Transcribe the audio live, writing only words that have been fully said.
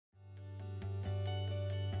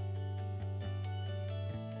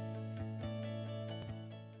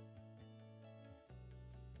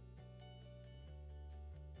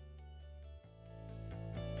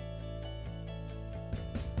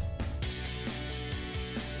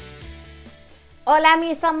Hola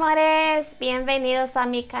mis amores, bienvenidos a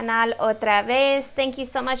mi canal otra vez. Thank you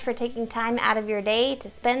so much for taking time out of your day to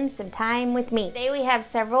spend some time with me. Today we have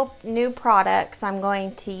several new products. I'm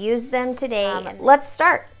going to use them today. Let's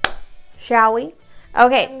start, shall we?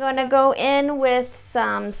 Okay, I'm going to go in with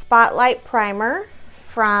some Spotlight Primer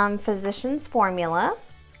from Physicians Formula.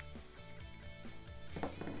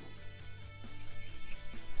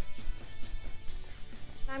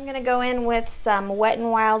 I'm going to go in with some Wet n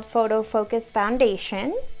Wild Photo Focus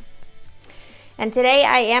Foundation. And today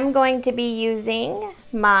I am going to be using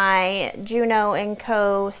my Juno &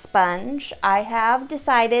 Co. sponge. I have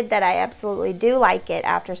decided that I absolutely do like it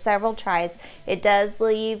after several tries. It does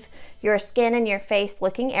leave your skin and your face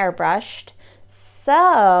looking airbrushed.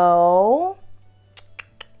 So,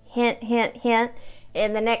 hint, hint, hint.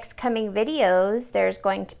 In the next coming videos, there's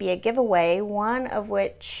going to be a giveaway, one of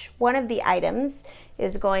the items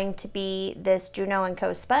is going to be this Juno &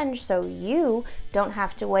 Co. sponge, so you don't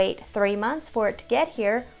have to wait 3 months for it to get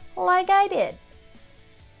here like I did.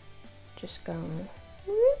 Just go.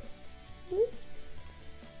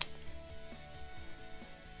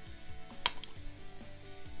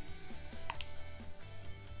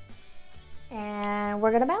 And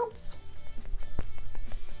we're gonna bounce.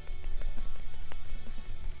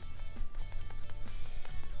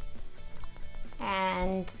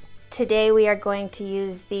 And today we are going to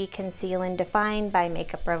use the Conceal and Define by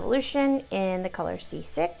Makeup Revolution in the color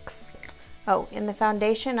C6. Oh, in the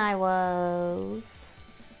foundation I was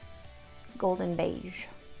golden beige.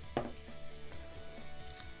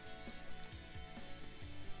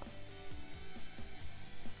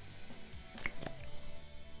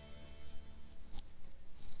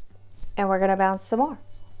 And we're gonna bounce some more.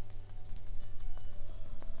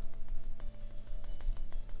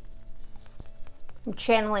 I'm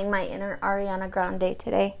channeling my inner Ariana Grande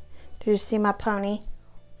today. Did you see my pony?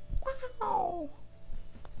 Wow.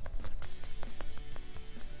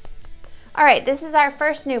 All right, this is our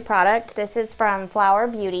first new product. This is from Flower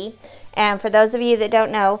Beauty. And for those of you that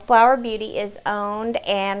don't know, Flower Beauty is owned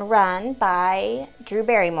and run by Drew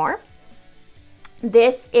Barrymore.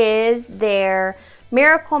 This is their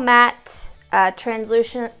Miracle Matte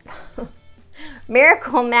translucent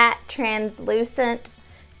Miracle Matte translucent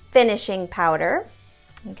finishing powder.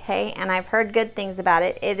 Okay, and I've heard good things about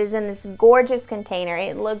it. It is in this gorgeous container.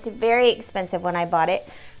 It looked very expensive when I bought it,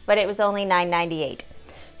 but it was only $9.98.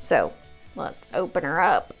 So let's open her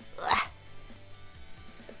up.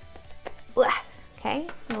 Okay,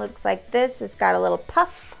 it looks like this. It's got a little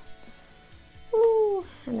puff. Ooh,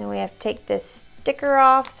 and then we have to take this sticker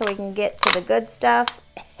off so we can get to the good stuff.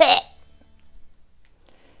 My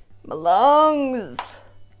lungs.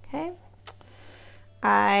 Okay.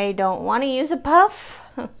 I don't want to use a puff.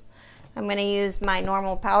 I'm going to use my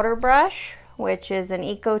normal powder brush, which is an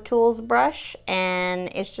Eco Tools brush, and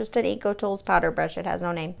it's just an Eco Tools powder brush. It has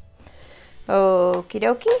no name. Okie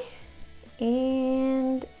dokie.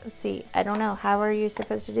 And let's see, I don't know. How are you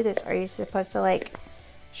supposed to do this? Are you supposed to like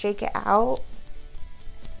shake it out?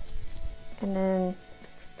 And then,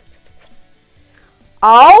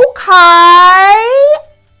 okay.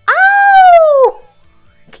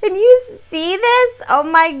 Can you see this? Oh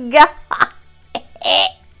my God. Ah!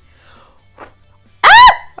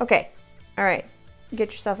 Okay. All right.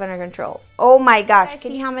 Get yourself under control. Oh my gosh.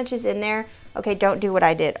 Can you see how much is in there? Okay, don't do what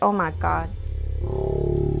I did. Oh my God.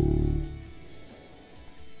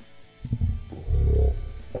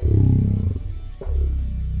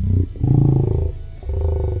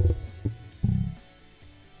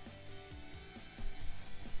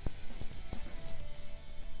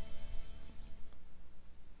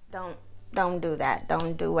 Don't do that.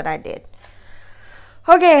 Don't do what I did.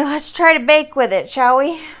 Okay, let's try to bake with it, shall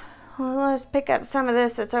we? Well, let's pick up some of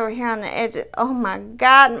this that's over here on the edge. Oh my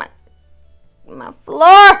God, my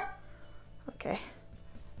floor. Okay.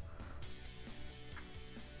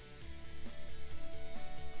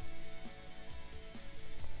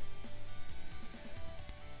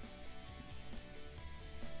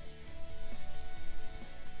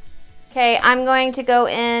 Okay, I'm going to go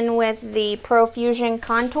in with the Profusion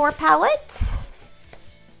Contour Palette.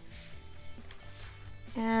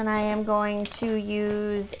 And I am going to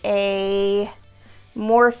use a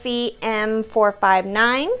Morphe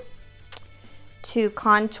M459 to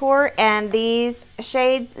contour. And these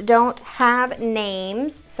shades don't have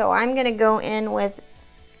names, so I'm going to go in with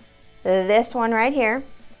this one right here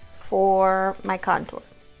for my contour.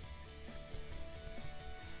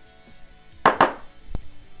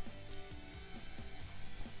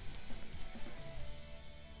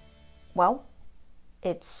 Well,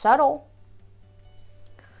 it's subtle.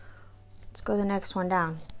 Let's go the next one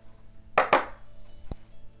down.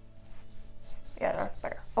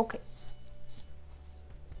 Okay.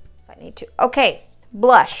 If I need to. Okay,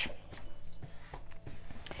 blush.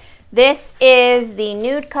 This is the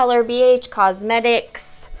Nude Color BH Cosmetics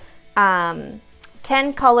 10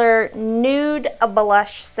 color nude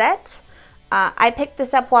blush set. I picked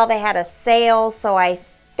this up while they had a sale, so I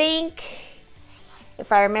think,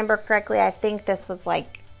 if I remember correctly, I think this was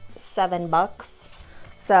like $7.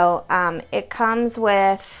 So it comes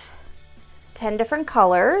with 10 different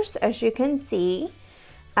colors, as you can see.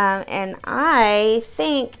 And I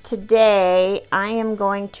think today I am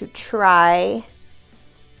going to try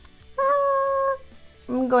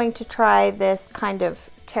this kind of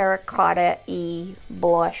terracotta-y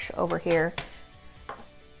blush over here.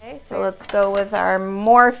 Okay, so let's go with our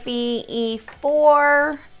Morphe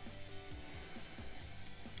E4.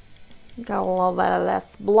 Got a little bit of this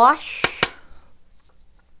blush.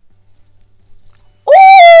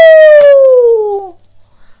 Ooh!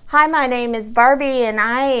 Hi, my name is Barbie and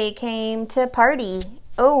I came to party.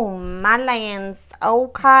 Oh, my lands.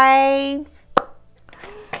 Okay.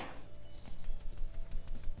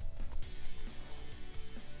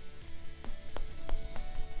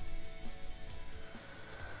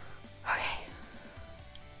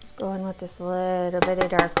 Go in with this little bit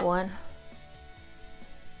of dark one.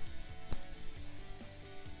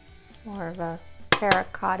 More of a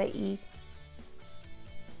terracotta-y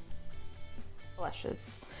blushes.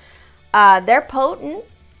 They're potent,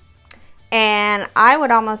 and I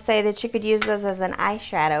would almost say that you could use those as an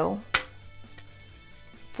eyeshadow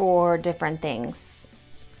for different things.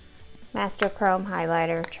 Master Chrome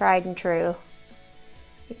highlighter, tried and true.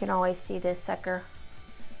 You can always see this sucker.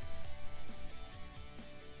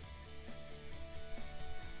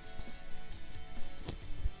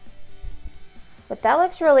 But that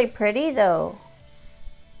looks really pretty though,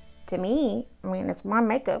 to me. I mean, it's my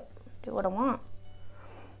makeup, do what I want.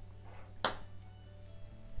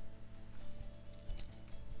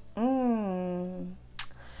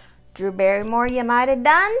 Drew Barrymore, you might have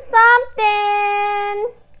done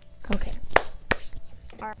something. Okay.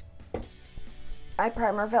 Eye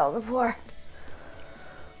primer fell on the floor.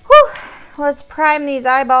 Whew. Let's prime these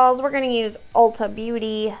eyeballs. We're gonna use Ulta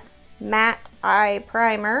Beauty Matte Eye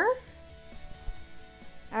Primer.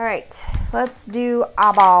 All right, let's do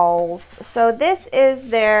eyeballs. So this is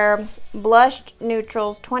their Blushed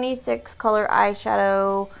Neutrals 26 color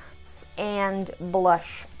eyeshadow and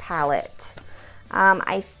blush palette.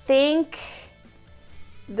 I think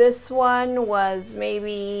this one was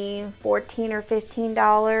maybe $14 or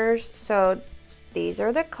 $15. So these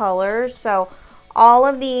are the colors. So all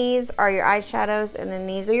of these are your eyeshadows and then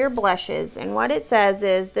these are your blushes. And what it says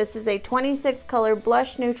is this is a 26 color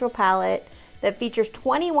blush neutral palette that features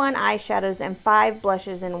 21 eyeshadows and 5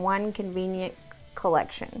 blushes in one convenient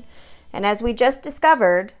collection. And as we just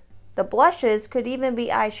discovered, the blushes could even be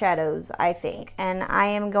eyeshadows, I think. And I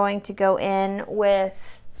am going to go in with,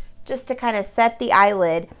 just to kind of set the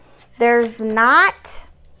eyelid. There's not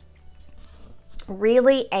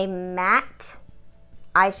really a matte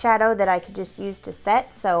eyeshadow that I could just use to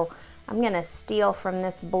set, so I'm gonna steal from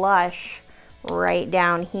this blush right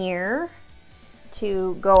down here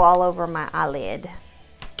to go all over my eyelid.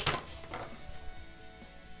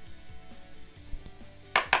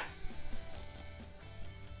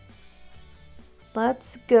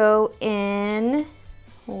 Let's go in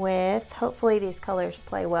with, hopefully these colors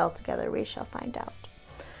play well together, we shall find out.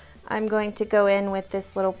 I'm going to go in with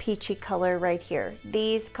this little peachy color right here.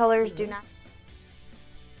 These colors do not.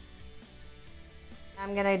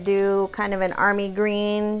 I'm gonna do kind of an army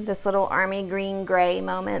green, this little army green gray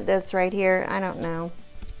moment that's right here. I don't know.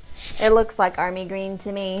 It looks like army green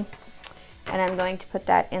to me. And I'm going to put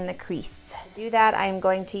that in the crease. To do that, I'm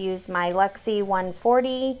going to use my Luxie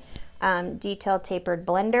 140 Detail Tapered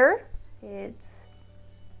Blender. It's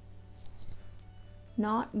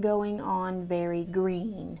not going on very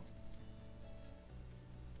green.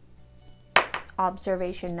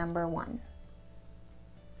 Observation number 1.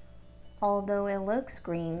 Although it looks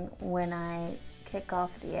green when I kick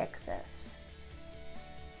off the excess.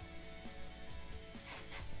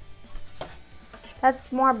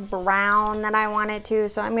 That's more brown than I want it to,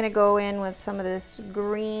 so I'm gonna go in with some of this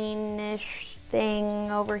greenish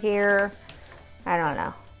thing over here. I don't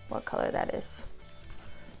know what color that is.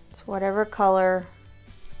 It's whatever color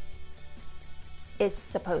it's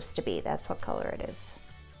supposed to be. That's what color it is.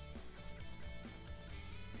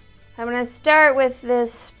 I'm going to start with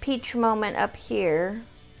this peach moment up here.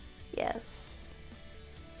 Yes.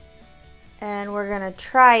 And we're going to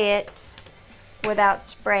try it without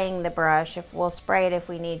spraying the brush. We'll spray it if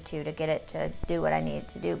we need to get it to do what I need it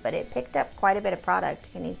to do. But it picked up quite a bit of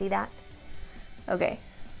product. Can you see that? Okay.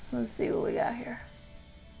 Let's see what we got here.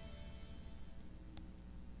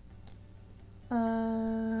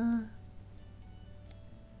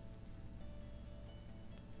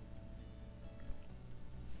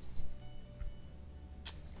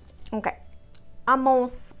 Okay, I'm gonna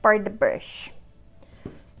spray the brush.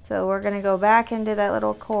 So we're gonna go back into that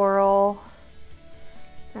little coral,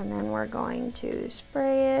 and then we're going to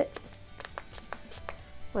spray it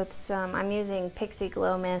with some, I'm using Pixie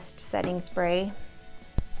Glow Mist setting spray.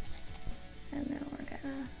 And then we're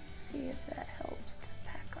gonna see if that helps to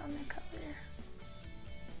pack on the color.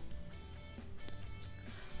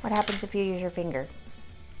 What happens if you use your finger?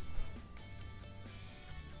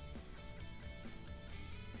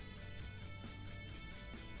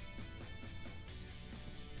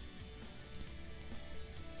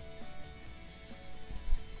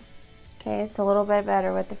 Okay, it's a little bit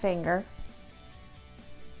better with the finger.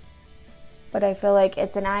 But I feel like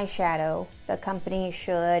it's an eyeshadow. The company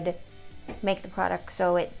should make the product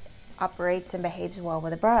so it operates and behaves well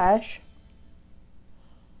with a brush.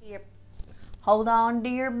 Hold on to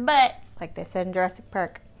your butts, like they said in Jurassic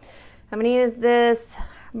Park. I'm gonna use this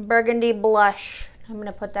burgundy blush. I'm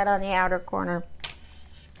gonna put that on the outer corner.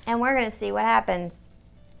 And we're gonna see what happens.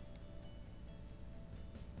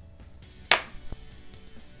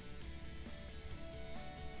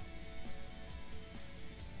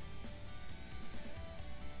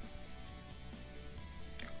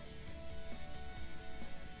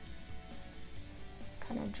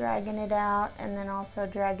 Kind of dragging it out, and then also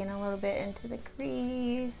dragging a little bit into the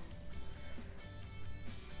crease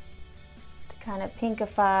to kind of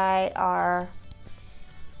pinkify our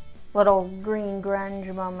little green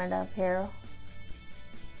grunge moment up here. I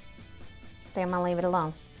think I'm gonna leave it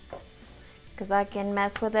alone because I can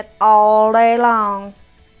mess with it all day long.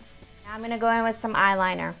 Now I'm gonna go in with some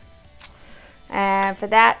eyeliner, and for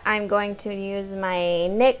that I'm going to use my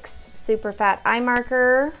NYX Super Fat Eye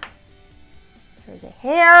Marker. There's a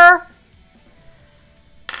hair.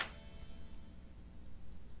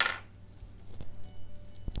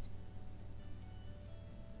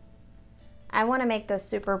 I want to make those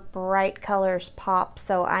super bright colors pop,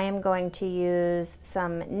 so I am going to use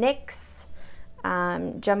some NYX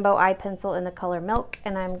Jumbo Eye Pencil in the color Milk,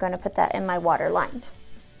 and I'm going to put that in my waterline.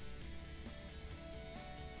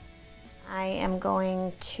 I am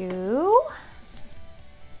going to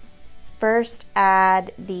first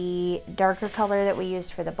add the darker color that we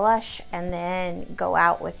used for the blush, and then go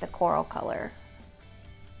out with the coral color.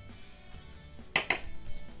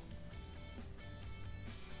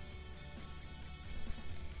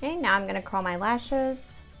 Okay, now I'm gonna curl my lashes.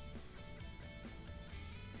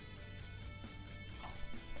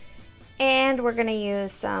 And we're gonna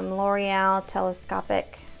use some L'Oreal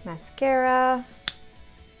Telescopic Mascara.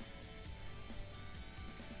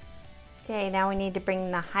 Okay, now we need to bring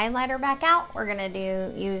the highlighter back out. We're gonna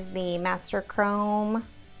use the Master Chrome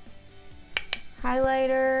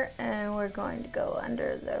highlighter, and we're going to go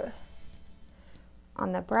under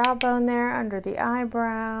on the brow bone there, under the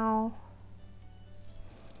eyebrow.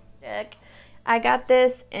 I got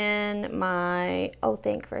this in my,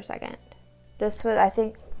 think for a second. This was, I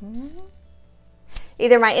think,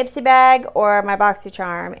 either my Ipsy bag or my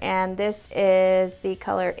BoxyCharm, and this is the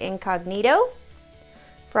color Incognito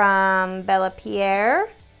from Bella Pierre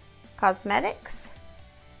Cosmetics.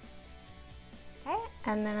 Okay,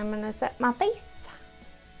 and then I'm gonna set my face.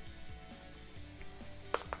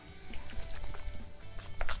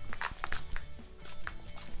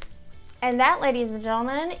 And that, ladies and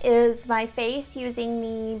gentlemen, is my face using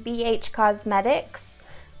the BH Cosmetics,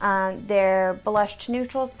 their Blush to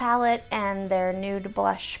Neutrals palette and their Nude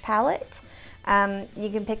Blush palette. You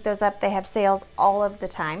can pick those up. They have sales all of the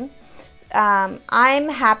time. I'm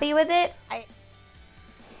happy with it.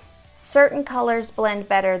 Certain colors blend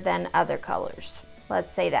better than other colors.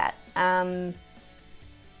 Let's say that.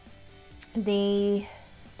 The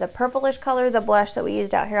purplish color, the blush that we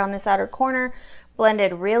used out here on this outer corner,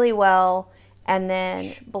 blended really well, and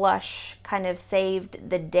then blush kind of saved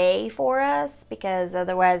the day for us, because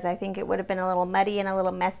otherwise I think it would have been a little muddy and a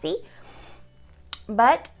little messy.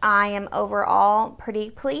 But I am overall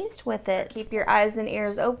pretty pleased with it. Keep your eyes and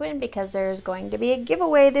ears open because there's going to be a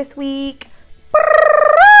giveaway this week.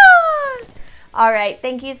 All right,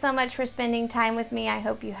 thank you so much for spending time with me. I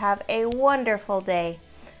hope you have a wonderful day.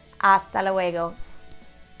 Hasta luego.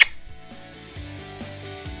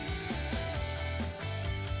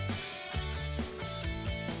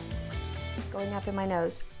 Going up in my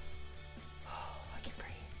nose. I can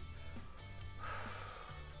breathe.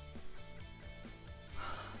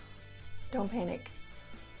 Don't panic.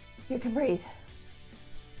 You can breathe.